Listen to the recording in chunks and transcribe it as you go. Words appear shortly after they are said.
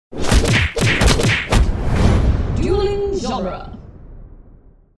genre.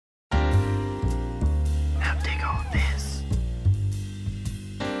 Now take all this.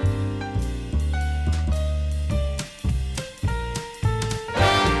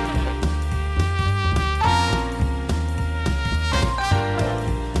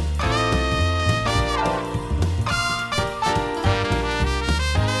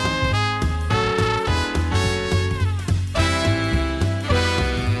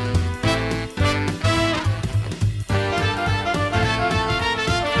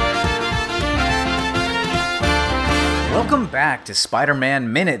 Welcome back to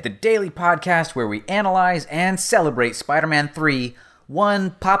Spider-Man Minute, the daily podcast where we analyze and celebrate Spider-Man 3,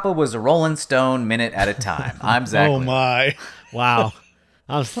 one Papa was a Rolling Stone minute at a time. I'm Zach. Oh Lind. my. Wow.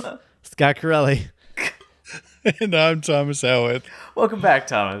 I'm Scott Corelli. And I'm Thomas Howitt. Welcome back,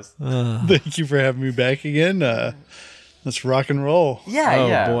 Thomas. Thank you for having me back again. Let's rock and roll. Yeah, Oh,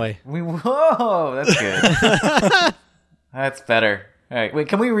 yeah. boy. Whoa, that's good. That's better. All right, wait,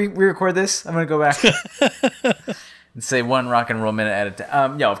 can we re-record this? I'm going to go back and say one rock and roll minute at a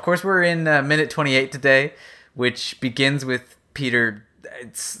time. Yeah, of course, we're in minute 28 today, which begins with Peter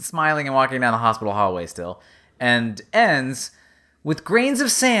smiling and walking down the hospital hallway still, and ends with grains of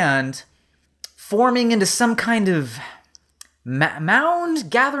sand forming into some kind of mound,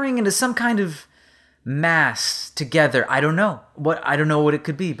 gathering into some kind of mass together. I don't know what it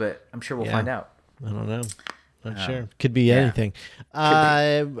could be, but I'm sure we'll find out. I don't know. Not sure. Could be anything.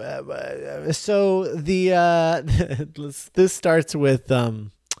 So this starts with the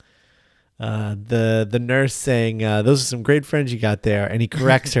nurse saying, "Those are some great friends you got there," and he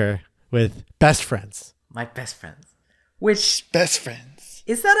corrects her with "best friends." My best friends. Which Best friends.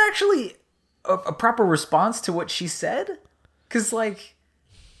 is that actually a proper response to what she said? Because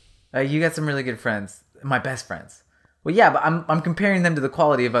you got some really good friends, my best friends. Well, yeah, but I'm comparing them to the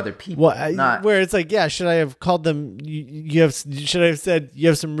quality of other people. Well, not where it's like, yeah, should I have called them? Should I have said you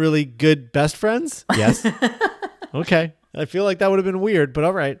have some really good best friends? Yes. Okay. I feel like that would have been weird, but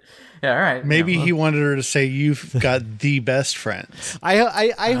all right. yeah. All right. Maybe he wanted her to say you've got the best friends. I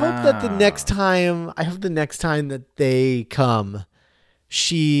hope that the next time that they come,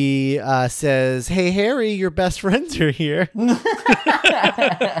 she says, "Hey Harry, your best friends are here." Because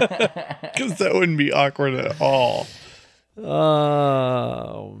that wouldn't be awkward at all.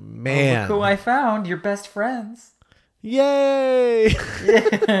 Oh man! Look who I found. Your best friends. Yay!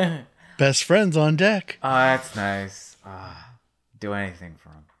 Best friends on deck. Oh, that's nice. Do anything for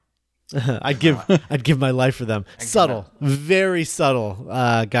them. I'd give my life for them. Subtle, very subtle,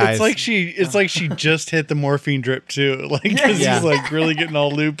 guys. It's like she just hit the morphine drip too. Like 'cause Yeah. he's like really getting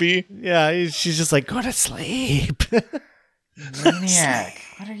all loopy. Yeah, she's just like, go to sleep. Maniac.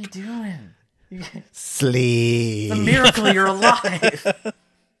 What are you doing? Sleep. It's a miracle you're alive.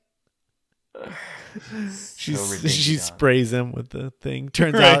 She ridiculous. sprays him with the thing.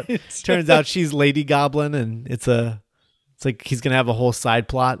 Turns Right. out she's Lady Goblin, and it's like he's gonna have a whole side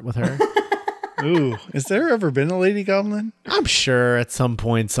plot with her. Ooh, has there ever been a Lady Goblin? I'm sure at some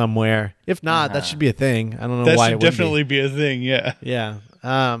point somewhere. If not, that should be a thing. I don't know That why should it wouldn't definitely be a thing. Yeah. be.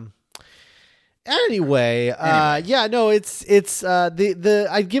 Yeah. Anyway, yeah, no, it's the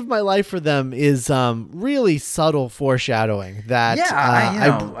I'd give my life for them is really subtle foreshadowing that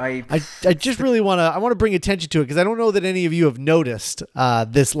I just really want to bring attention to it because I don't know that any of you have noticed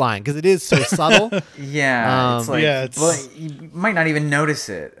this line because it is so subtle. Yeah, it's like, yeah, well, you might not even notice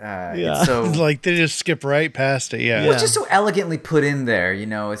it. It's so Like they just skip right past it. Yeah. well, it's just so elegantly put in there. You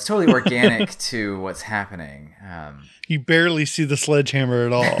know, it's totally organic to what's happening. You barely see the sledgehammer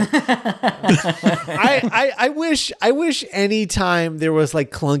at all. I wish any time there was like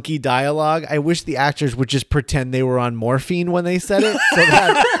clunky dialogue, I wish the actors would just pretend they were on morphine when they said it, so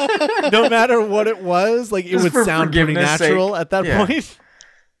that no matter what it was, like it Just would for sound pretty forgiveness' natural sake. at that Yeah. point.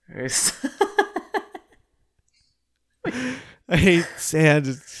 It's- I hate sand.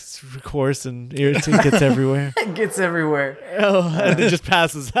 It's coarse and irritant. Gets everywhere. it gets everywhere. Oh, and it just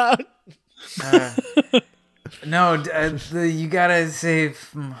passes out. No, you gotta save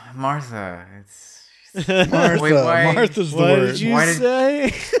Martha. Martha. Wait, why- Martha's the What word. did you Why did-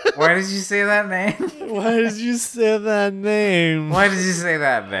 say? Why did you say that name? Why did you say that name? Why did you say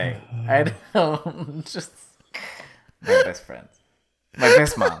that name? I don't. Just my best friend, my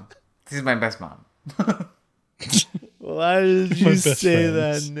best mom. This is my best mom. Why did you best say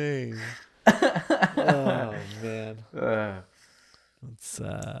friends. that name? Oh man.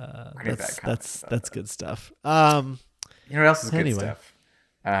 Pretty bad kind of stuff. That's good stuff. You know what else is good Anyway. stuff?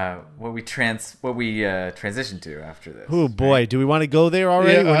 what we transition to after this. Oh boy, right? Do we want to go there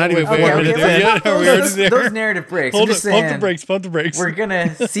already? Yeah, we're not even 4 minutes in. Those narrative breaks. Pump the brakes. We're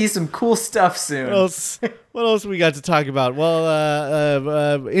gonna see some cool stuff soon. What else we got to talk about?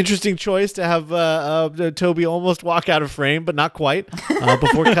 Well, interesting choice to have Toby almost walk out of frame, but not quite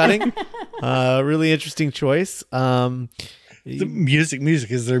before cutting. Really interesting choice. The music.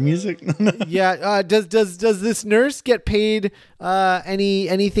 Is there music? Yeah. Does this nurse get paid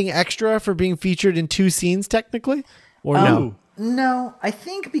anything extra for being featured in 2 scenes technically, or no? No, I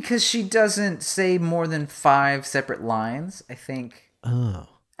think because she doesn't say more than 5 separate lines. I think. Oh.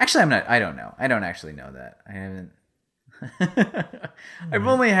 Actually, I'm not. I don't know. I don't actually know that. I haven't. I've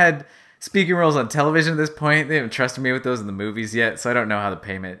only had speaking roles on television at this point. They haven't trusted me with those in the movies yet, so I don't know how the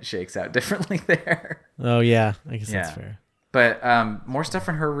payment shakes out differently there. Oh yeah, I guess that's fair. But more stuff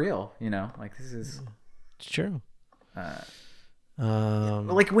from her reel, like this is true.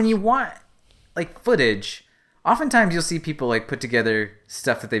 Like when you want like footage, oftentimes you'll see people like put together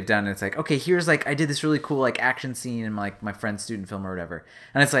stuff that they've done, and it's like, okay, here's like I did this really cool like action scene in like my friend's student film or whatever,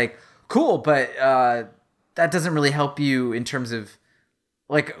 and it's like cool, but that doesn't really help you in terms of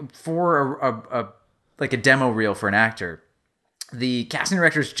like for a demo reel for an actor. The casting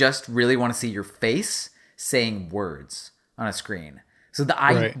directors just really want to see your face saying words on a screen. So the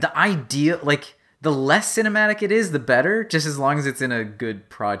idea, like the less cinematic it is, the better, just as long as it's in a good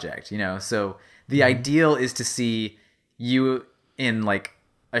project, So the ideal is to see you in like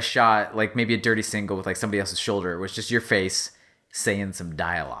a shot, like maybe a dirty single with like somebody else's shoulder, where it's just your face saying some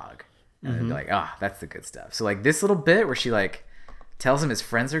dialogue. And they'd be like, that's the good stuff. So like this little bit where she like tells him his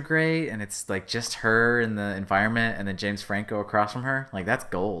friends are great, and it's like just her in the environment, and then James Franco across from her, like that's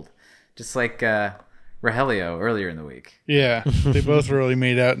gold. Just like Rogelio earlier in the week. Yeah, they both really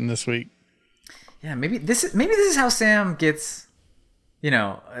made out in this week. Yeah, maybe this is how Sam gets,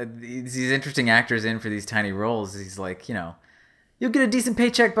 these interesting actors in for these tiny roles. He's like, you'll get a decent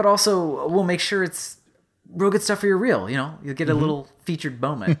paycheck, but also we'll make sure it's real good stuff for your reel. You'll get a little featured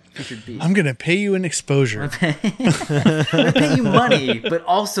moment, featured beat. I'm gonna pay you an exposure. I'm gonna pay you money, but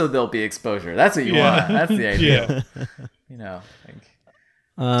also there'll be exposure. That's what you want. That's the idea. Yeah.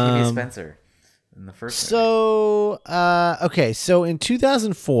 T.V. Spencer. In the first so in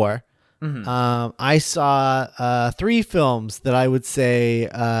 2004 I saw 3 films that I would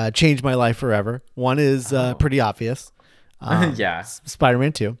say changed my life forever. One is pretty obvious.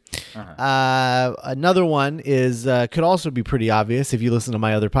 Spider-Man 2. Another one is could also be pretty obvious if you listen to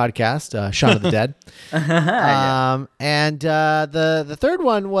my other podcast, Shaun of the Dead. And the third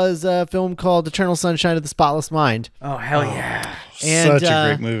one was a film called Eternal Sunshine of the Spotless Mind. Oh hell yeah. And, such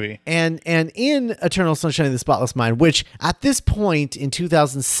a great movie. And in Eternal Sunshine of the Spotless Mind, which at this point in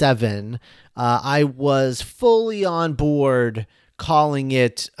 2007, I was fully on board calling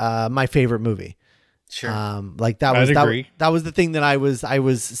it my favorite movie. Sure. That was the thing that I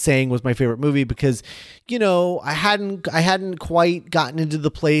was saying was my favorite movie, because I hadn't quite gotten into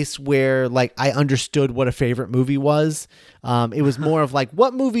the place where like I understood what a favorite movie was. It was more of like,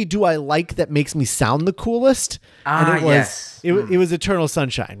 what movie do I like that makes me sound the coolest? And it was Eternal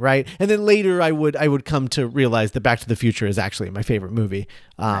Sunshine, right? And then later I would come to realize that Back to the Future is actually my favorite movie,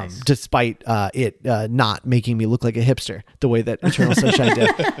 despite it not making me look like a hipster the way that Eternal Sunshine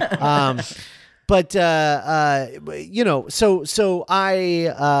did. But so I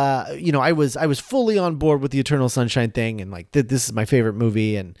was fully on board with the Eternal Sunshine thing, and like this is my favorite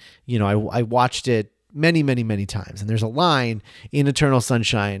movie, and I watched it many, many, many times. And there's a line in Eternal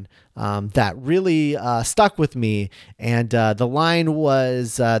Sunshine that really stuck with me, and the line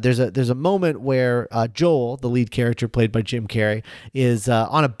was there's a moment where Joel, the lead character played by Jim Carrey, is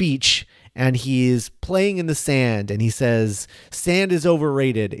on a beach. And he's playing in the sand, and he says, "Sand is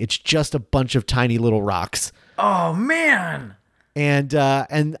overrated. It's just a bunch of tiny little rocks." Oh man! And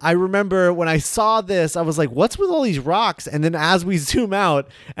I remember when I saw this, I was like, "What's with all these rocks?" And then as we zoom out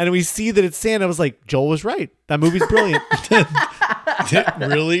and we see that it's sand, I was like, "Joel was right. That movie's brilliant." It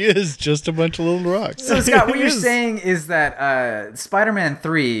really is just a bunch of little rocks. So Scott, what you're saying is that Spider-Man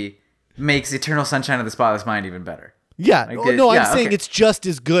 3 makes Eternal Sunshine of the Spotless Mind even better. Yeah, I'm saying it's just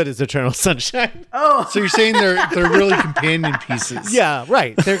as good as Eternal Sunshine. Oh, so you're saying they're really companion pieces? Yeah,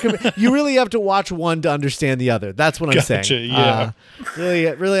 right. You really have to watch one to understand the other. That's what I'm saying. Yeah,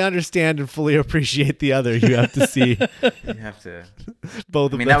 really understand and fully appreciate the other. You have to see. You have to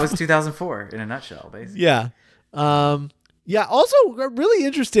both. I mean, that was 2004 in a nutshell, basically. Yeah. Yeah. Also, really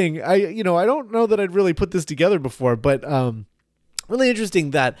interesting. I don't know that I'd really put this together before, but really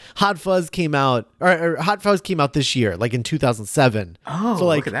interesting that Hot Fuzz came out, or Hot Fuzz came out this year, like in 2007. Oh, so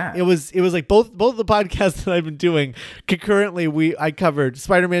like look at that. It was like both of the podcasts that I've been doing concurrently. I covered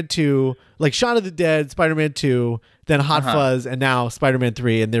Spider-Man 2, like Shaun of the Dead, Spider-Man 2, then Hot Fuzz, and now Spider-Man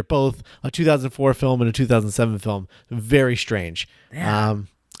 3, and they're both a 2004 film and a 2007 film. Very strange. Yeah.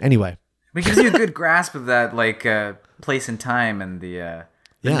 Anyway, it gives you a good grasp of that, like place and time and the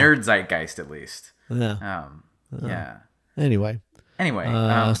nerd zeitgeist, at least. Yeah. Yeah. Anyway,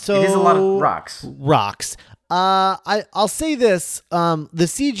 so it is a lot of rocks. I'll say this: the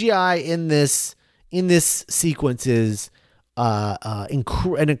CGI in this sequence is an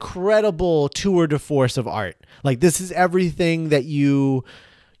incredible tour de force of art. Like, this is everything that you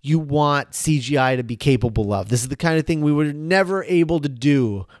want CGI to be capable of. This is the kind of thing we were never able to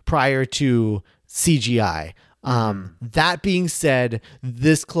do prior to CGI. That being said,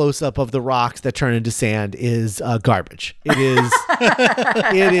 this close up of the rocks that turn into sand is garbage. It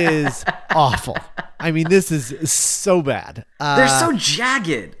is awful. I mean, this is so bad. They're so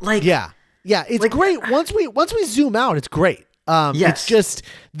jagged. Like, yeah, it's like, great. Once we zoom out, it's great. Yes. It's just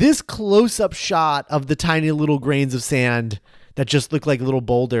this close up shot of the tiny little grains of sand that just look like little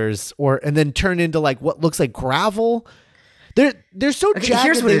boulders, and then turn into like what looks like gravel. They're so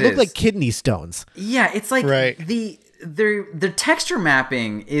jagged they look like kidney stones. Yeah, it's like right. the texture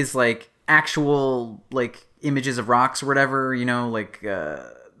mapping is like actual like images of rocks or whatever, like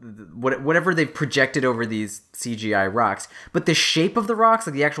whatever they've projected over these CGI rocks. But the shape of the rocks,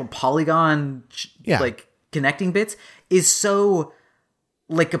 like the actual polygon like connecting bits, is so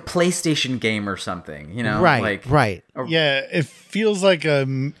like a PlayStation game or something, Right, like right. Yeah, it feels like a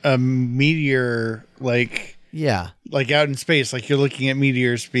meteor, like. Yeah. Like out in space, like you're looking at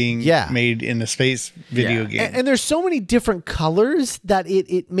meteors being made in a space video game. And there's so many different colors that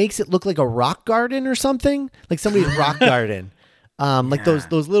it makes it look like a rock garden or something, like somebody's rock garden. Like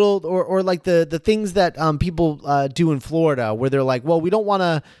those little, or like the things that people do in Florida where they're like, well, we don't want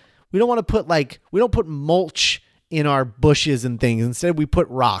to put mulch in our bushes and things. Instead, we put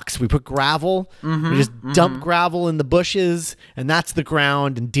rocks. We put gravel. We just dump gravel in the bushes, and that's the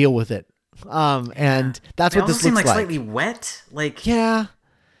ground, and deal with it. And that's what this looks like. Slightly wet, like I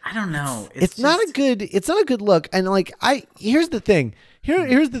don't know. It's not a good look. And like here's the thing.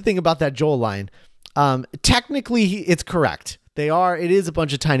 Here's the thing about that Joel line. Technically, it's correct. It is a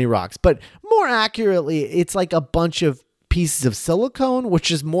bunch of tiny rocks, but more accurately, it's like a bunch of pieces of silicone, which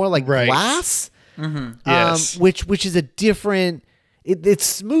is more like glass. Mm-hmm. Yes. Which is a different. It's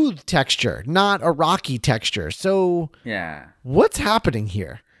smooth texture, not a rocky texture. So what's happening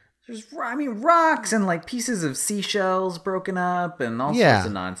here? There's, rocks and like pieces of seashells broken up and all sorts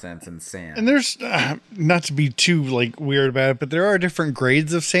of nonsense and sand. And there's not to be too like weird about it, but there are different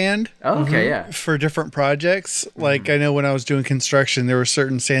grades of sand. Oh, okay, for different projects. Like I know when I was doing construction, there was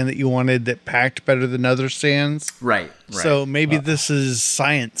certain sand that you wanted that packed better than other sands. Right. So maybe this is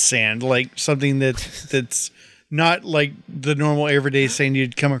science sand, like something that's not like the normal everyday sand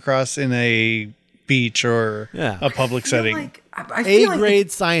you'd come across in a beach or a public setting. I feel A-grade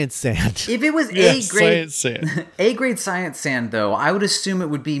science sand. If it was A-grade science sand, A-grade science sand, though, I would assume it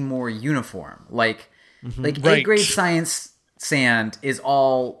would be more uniform. Like Right. A-grade science sand is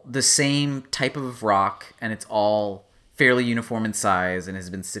all the same type of rock, and it's all fairly uniform in size and has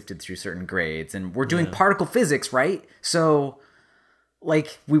been sifted through certain grades. And we're doing particle physics, right? So,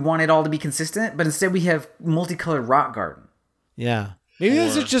 like, we want it all to be consistent, but instead we have multicolored rock garden. Yeah. Maybe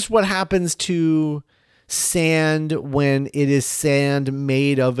this is just what happens to sand when it is sand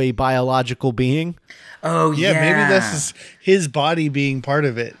made of a biological being. Oh, yeah. Maybe this is his body being part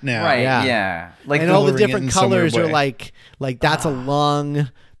of it now. Right, yeah. Like, and all the different colors are like that's a lung.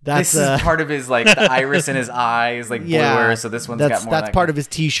 This is part of his, like, the iris in his eye is, like, bluer, so this one's got more... That's part of his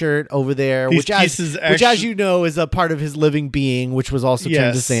T-shirt over there, which as you know, is a part of his living being, which was also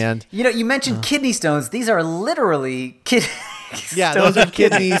turned to sand. You mentioned kidney stones. These are literally kidney stones. Yeah, those are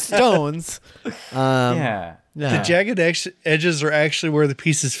kidney stones. The jagged edges are actually where the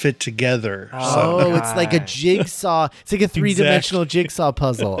pieces fit together. It's like a jigsaw. It's like a three-dimensional jigsaw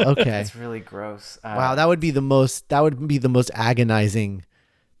puzzle. Okay, that's really gross. Wow, that would be the most agonizing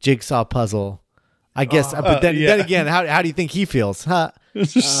jigsaw puzzle, I guess. But then again, how do you think he feels? Huh?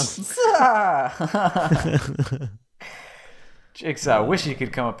 Jigsaw, wish you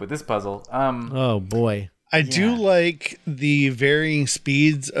could come up with this puzzle. Oh boy. I do like the varying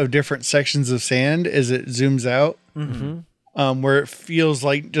speeds of different sections of sand as it zooms out, where it feels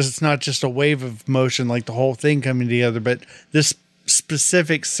like it's not just a wave of motion, like the whole thing coming together, but this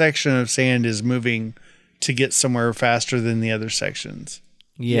specific section of sand is moving to get somewhere faster than the other sections.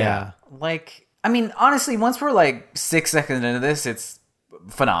 Yeah. Like, I mean, honestly, once we're like 6 seconds into this, it's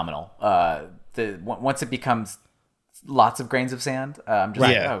phenomenal. Once it becomes lots of grains of sand, I'm just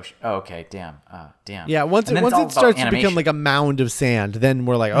like, okay, damn. Yeah, once it starts to become like a mound of sand, then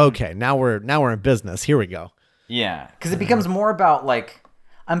we're like, okay, now we're in business. Here we go. Yeah, because it becomes more about like,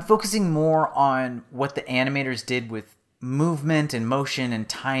 I'm focusing more on what the animators did with movement and motion and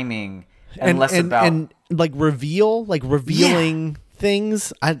timing, and less about and like revealing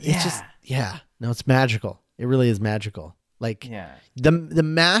things. It's just no, it's magical. It really is magical. Like the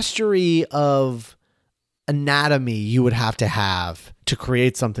mastery of anatomy you would have to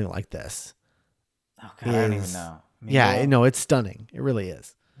create something like this. Okay, I don't even know. I mean, it's stunning. It really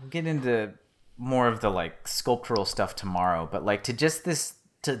is. We'll get into more of the like sculptural stuff tomorrow, but like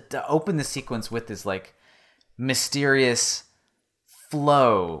to open the sequence with this like mysterious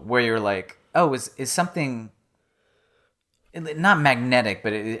flow where you're like, oh, is something not magnetic,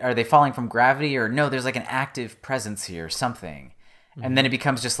 but are they falling from gravity, or no, there's like an active presence here or something. And then it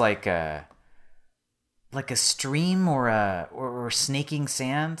becomes just like a stream or snaking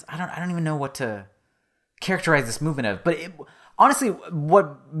sand. I don't even know what to characterize this movement of, but honestly,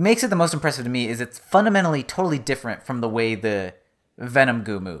 what makes it the most impressive to me is it's fundamentally totally different from the way the Venom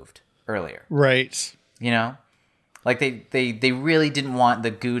goo moved earlier. Right. You know? Like they really didn't want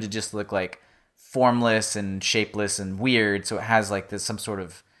the goo to just look like formless and shapeless and weird, so it has like this some sort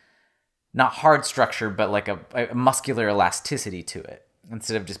of not hard structure, but like a muscular elasticity to it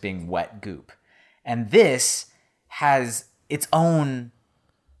instead of just being wet goop. And this has its own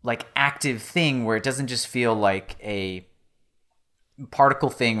like active thing where it doesn't just feel like a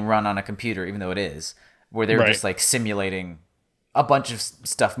particle thing run on a computer, even though it is, where they're just like simulating a bunch of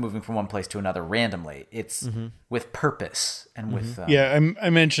stuff moving from one place to another randomly. It's with purpose and with I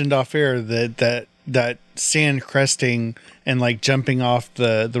mentioned off air that sand cresting and like jumping off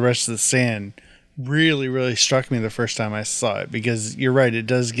the rest of the sand really, really struck me the first time I saw it, because you're right, it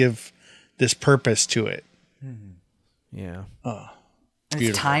does give this purpose to it. Yeah.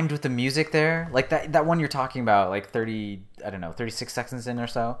 It's timed with the music there, like that one you're talking about, like 36 seconds in or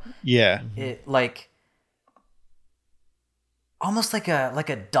so. Yeah. It like almost like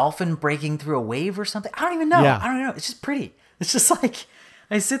a dolphin breaking through a wave or something. I don't even know. I don't know. It's just pretty. It's just like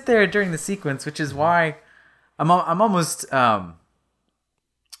I sit there during the sequence, which is why I'm almost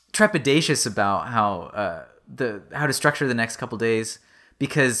trepidatious about how to structure the next couple days,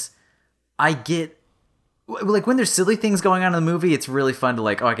 because I get like when there's silly things going on in the movie, it's really fun to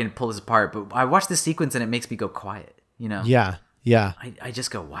like, oh, I can pull this apart. But I watch this sequence and it makes me go quiet. You know? Yeah. I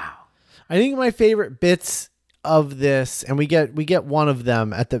just go, wow. I think my favorite bits of this, and we get one of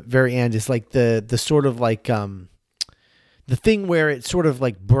them at the very end, is like the sort of like the thing where it sort of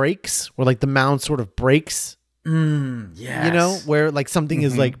like breaks, where like the mound sort of breaks. Yes. You know, where like something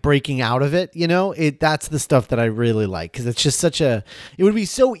is like breaking out of it, you know, that's the stuff that I really like, because it's just it would be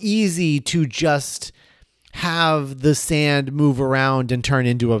so easy to just have the sand move around and turn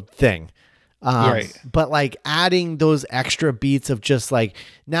into a thing. Right. But like adding those extra beats of just like,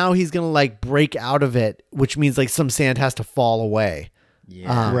 now he's going to like break out of it, which means like some sand has to fall away.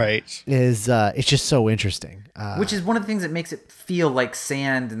 Yeah. Right. It's just so interesting. Which is one of the things that makes it feel like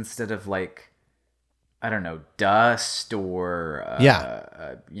sand instead of like, I don't know, dust or,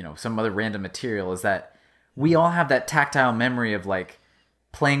 some other random material, is that we all have that tactile memory of like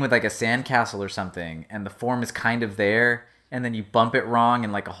playing with like a sandcastle or something, and the form is kind of there, and then you bump it wrong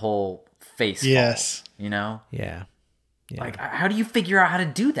and like a whole face falls, you know? Yeah. Like, how do you figure out how to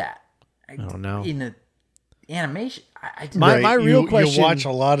do that? I don't know. In the animation. My real question... You watch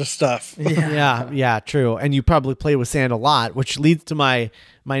a lot of stuff. Yeah, true. And you probably play with sand a lot, which leads to my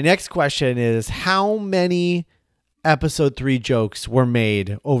next question is, how many episode 3 jokes were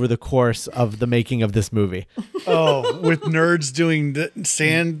made over the course of the making of this movie? Oh, with nerds doing the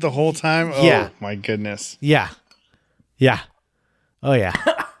sand the whole time? Oh, yeah. My goodness. Yeah. Oh, yeah.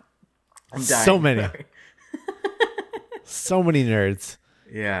 I'm dying. So many. So many nerds.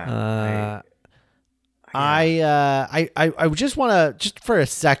 Yeah. I just want to, just for a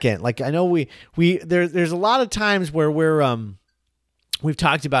second, like, I know there's a lot of times where we've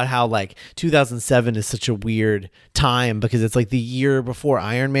talked about how like 2007 is such a weird time because it's like the year before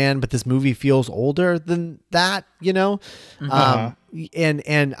Iron Man, but this movie feels older than that, you know?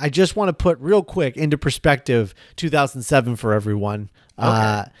 And I just want to put real quick into perspective 2007 for everyone.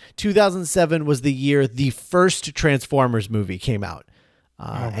 Okay. 2007 was the year the first Transformers movie came out.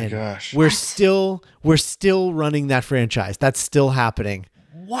 Oh my gosh. We're still running that franchise. That's still happening.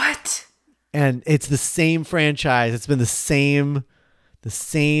 What? And it's the same franchise. It's been the same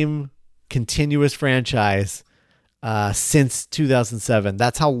continuous franchise since 2007.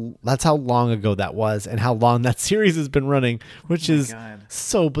 That's how long ago that was, and how long that series has been running, which is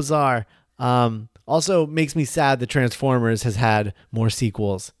so bizarre. Also makes me sad that Transformers has had more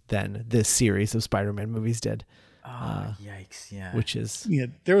sequels than this series of Spider-Man movies did. Yikes! Yeah, which is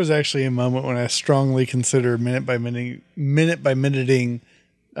There was actually a moment when I strongly considered minute by minuting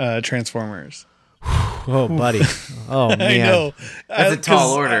Transformers. Oh, buddy! Oh man, I know that's a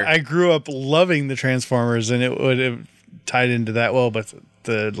tall order. I grew up loving the Transformers, and it would have tied into that well, but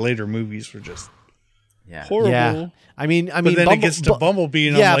the later movies were just horrible. Yeah. I mean, but then it gets to Bumblebee,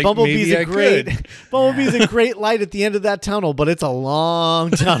 and I'm like, Bumblebee's maybe Bumblebee's a great light at the end of that tunnel, but it's a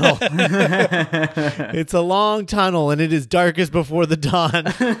long tunnel. It's a long tunnel, and it is darkest before the dawn.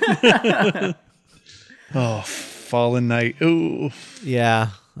 Oh, Fallen Knight. Ooh, yeah.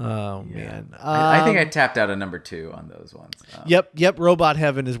 Oh man. I think I tapped out a number 2 on those ones. Yep. Robot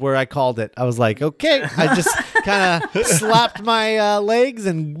Heaven is where I called it. I was like, okay. I just kind of slapped my legs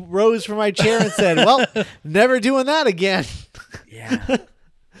and rose from my chair and said, well, never doing that again. Yeah.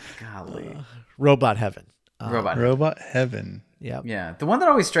 Golly. Robot Heaven. Robot Heaven. Yep. Yeah. The one that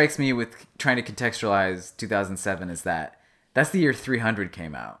always strikes me with trying to contextualize 2007 is that's the year 300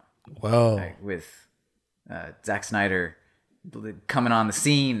 came out. Whoa. Like, with Zack Snyder coming on the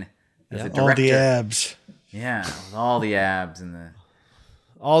scene as a director. All the abs. Yeah, with all the abs and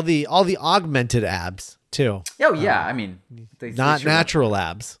all the augmented abs too. Oh yeah, I mean, not natural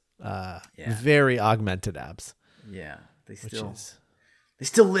abs. Very augmented abs. Yeah, they still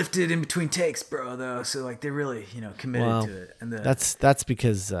lifted in between takes, bro. Though, so like they're really committed to it. And that's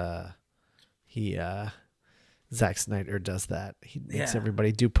because Zack Snyder does that. He makes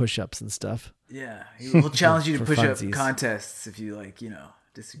everybody do push-ups and stuff. Yeah, he'll challenge you to push funsies. up contests if you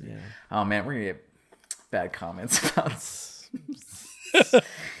disagree. Yeah. Oh man, we're gonna get bad comments about this. I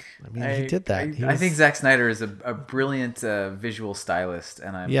mean, he did that. I think Zack Snyder is a brilliant visual stylist,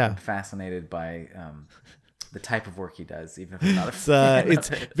 and I'm fascinated by the type of work he does, even if I'm not a fan. It's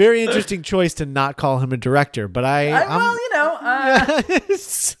very interesting choice to not call him a director, but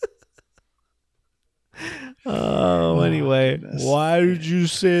anyway, why did you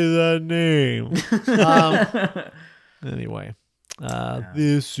say that name? Anyway,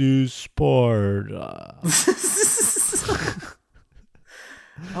 this is Sparta.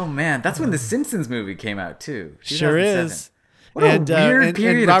 Oh man, that's when the Simpsons movie came out too. Sure is. What a weird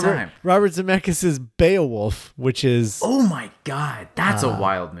period of time. Robert Zemeckis' Beowulf, which is oh my god, that's a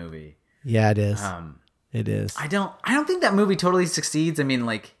wild movie. Yeah, it is. It is. I don't think that movie totally succeeds. I mean,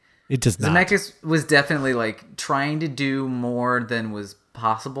 like. It does not. Zemeckis was definitely like trying to do more than was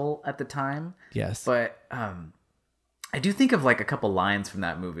possible at the time. Yes. But I do think of like a couple lines from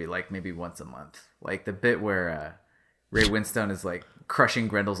that movie, like maybe once a month. Like the bit where Ray Winstone is like crushing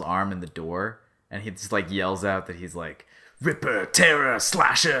Grendel's arm in the door, and he just like yells out that he's like Ripper, Terror,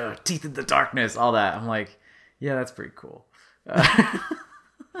 Slasher, Teeth in the Darkness, all that. I'm like, yeah, that's pretty cool.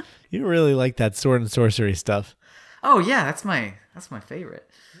 You really like that sword and sorcery stuff. Oh yeah, that's my favorite.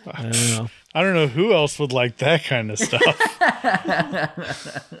 I don't know who else would like that kind of stuff.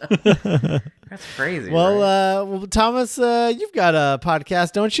 That's crazy. Well, right? Thomas, you've got a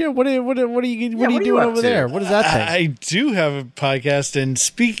podcast, don't you? What are you doing over there? What is that thing? I do have a podcast, and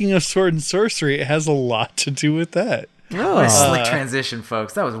speaking of sword and sorcery, it has a lot to do with that. Oh, what a slick transition,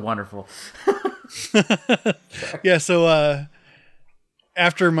 folks. That was wonderful. Yeah, so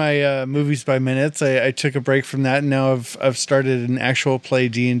after my movies by minutes, I took a break from that, and now I've started an actual play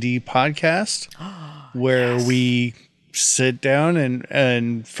D&D podcast where we sit down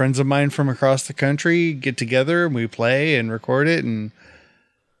and friends of mine from across the country get together and we play and record it, and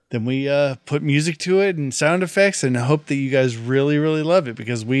then we put music to it and sound effects, and I hope that you guys really, really love it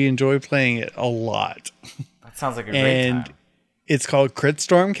because we enjoy playing it a lot. That sounds like a great time. And it's called Crit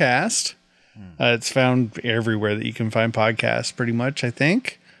Stormcast. It's found everywhere that you can find podcasts, pretty much, I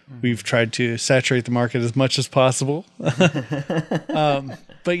think. We've tried to saturate the market as much as possible.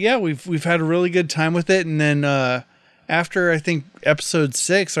 But yeah, we've had a really good time with it. And then after, I think, episode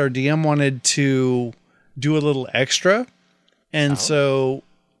 6, our DM wanted to do a little extra. And so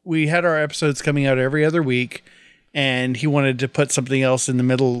we had our episodes coming out every other week. And he wanted to put something else in the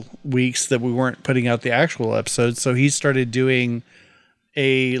middle weeks that we weren't putting out the actual episodes. So he started doing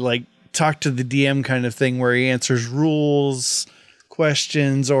a, like, talk to the DM kind of thing where he answers rules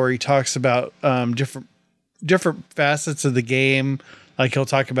questions, or he talks about different facets of the game. Like he'll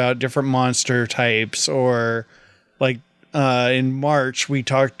talk about different monster types, or like in March we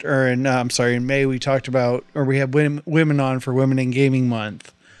talked, or in May we talked about, or we have women on for Women in Gaming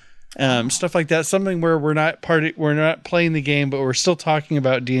Month. Stuff like that. Something where we're not playing the game, but we're still talking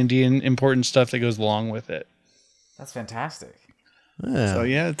about D&D and important stuff that goes along with it. That's fantastic. Yeah. So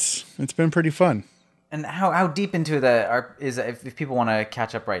yeah, it's been pretty fun. And how deep into that is if people want to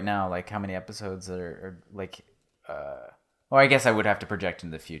catch up right now? Like how many episodes are like? Well, I guess I would have to project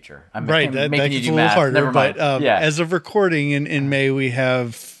into the future. I'm making you do math. Harder, Never mind. But as of recording in May, we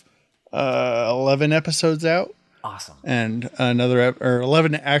have 11 episodes out. Awesome. And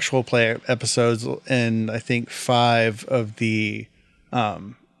 11 actual play episodes, and I think 5 of the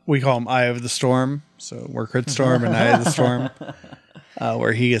we call them Eye of the Storm. So we're Crit Storm and Eye of the Storm,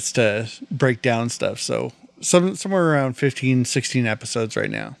 where he gets to break down stuff. So somewhere around 15, 16 episodes right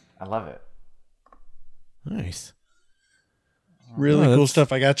now. I love it. Nice. Really cool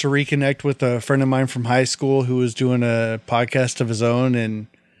stuff. I got to reconnect with a friend of mine from high school who was doing a podcast of his own, and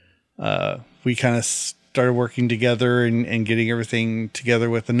we kind of started working together and getting everything together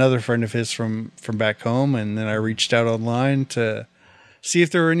with another friend of his from back home. And then I reached out online to see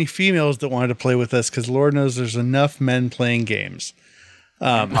if there were any females that wanted to play with us, because Lord knows there's enough men playing games.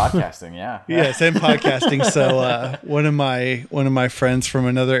 And podcasting, yeah. Yes, and podcasting. So one of my friends from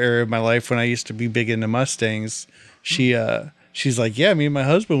another area of my life, when I used to be big into Mustangs, she's like, yeah, me and my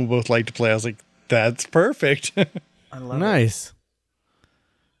husband would both like to play. I was like, that's perfect. I love nice.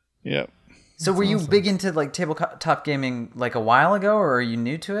 it. Yep. So were you big into like tabletop gaming like a while ago, or are you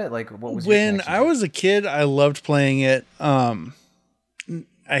new to it? Like what was when I was a kid, I loved playing it.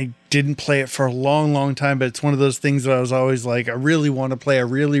 I didn't play it for a long, long time, but it's one of those things that I was always like, I really want to play. I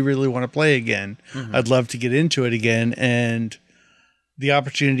really, really want to play again. Mm-hmm. I'd love to get into it again. And the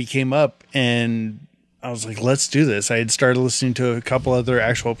opportunity came up and I was like, let's do this. I had started listening to a couple other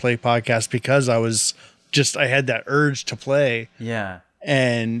actual play podcasts because I had that urge to play. Yeah.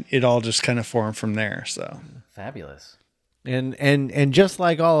 And it all just kind of formed from there. So fabulous. And just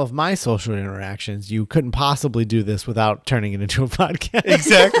like all of my social interactions, you couldn't possibly do this without turning it into a podcast.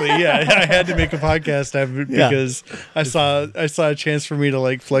 Exactly. Yeah, I had to make a podcast because I saw a chance for me to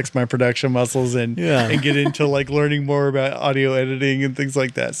like flex my production muscles and get into like learning more about audio editing and things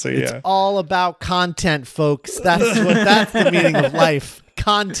like that. So it's all about content, folks. That's the meaning of life.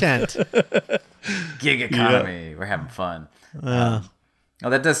 Content. Gig economy. Yeah. We're having fun.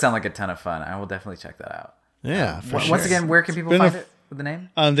 That does sound like a ton of fun. I will definitely check that out. Yeah, for sure. Once again, where can people find it with the name?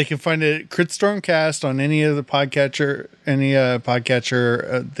 They can find it at Critstormcast on any of the podcatcher,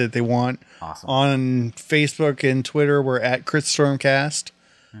 that they want. Awesome. On Facebook and Twitter, we're at Critstormcast,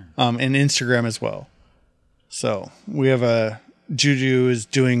 and Instagram as well. So we have Juju is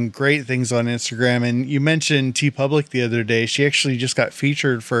doing great things on Instagram, and you mentioned TeePublic the other day. She actually just got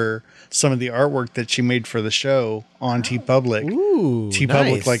featured for some of the artwork that she made for the show on TeePublic. Ooh,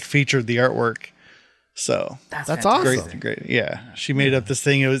 TeePublic like featured the artwork. So that's awesome. Great. Yeah. She made up this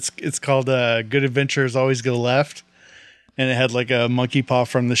thing. It's called Good Adventures Always Go Left. And it had like a monkey paw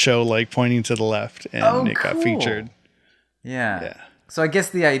from the show, like pointing to the left, and it got featured. Yeah. So I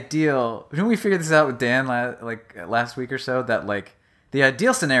guess didn't we figure this out with Dan last week or so, that like the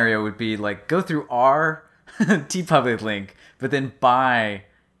ideal scenario would be like go through our TeePublic link, but then buy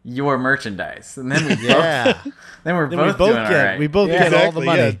your merchandise, and then we're both doing all right. We both get all the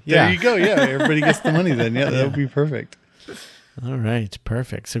money. Yeah. There you go. Yeah, everybody gets the money then. Yeah, that would be perfect. All right,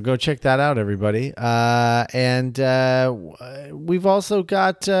 perfect. So go check that out, everybody. And we've also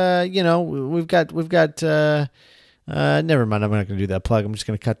got we've got never mind. I'm not going to do that plug. I'm just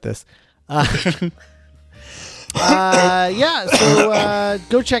going to cut this. So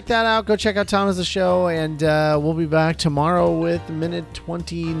go check that out. Go check out Thomas' show, and we'll be back tomorrow with minute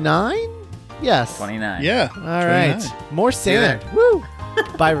 29. Yes, 29. Yeah. All right. More sand. Woo.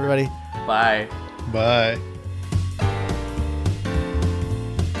 Bye, everybody. Bye.